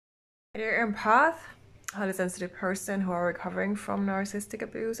Dear Empath, highly sensitive person who are recovering from narcissistic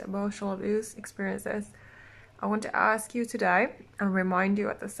abuse, emotional abuse experiences, I want to ask you today and remind you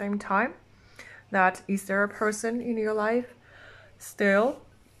at the same time that is there a person in your life still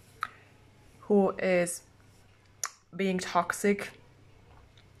who is being toxic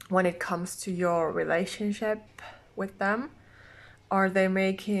when it comes to your relationship with them? Are they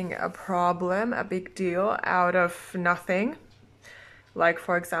making a problem, a big deal out of nothing? Like,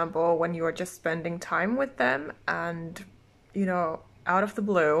 for example, when you are just spending time with them and, out of the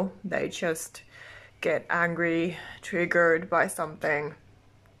blue, they just get angry, triggered by something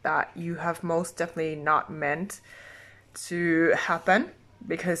that you have most definitely not meant to happen,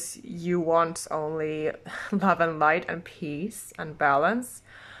 because you want only love and light and peace and balance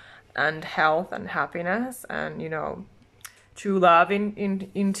and health and happiness and, true love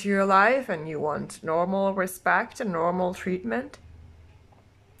into your life, and you want normal respect and normal treatment.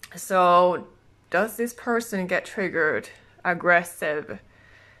 So does this person get triggered, aggressive?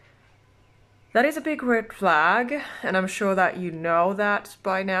 That is a big red flag, and I'm sure that you know that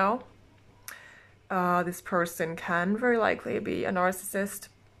by now. This person can very likely be a narcissist,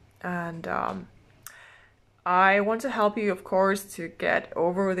 and I want to help you, of course, to get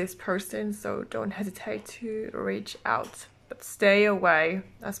over this person, so don't hesitate to reach out, but stay away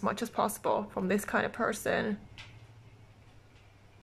as much as possible from this kind of person.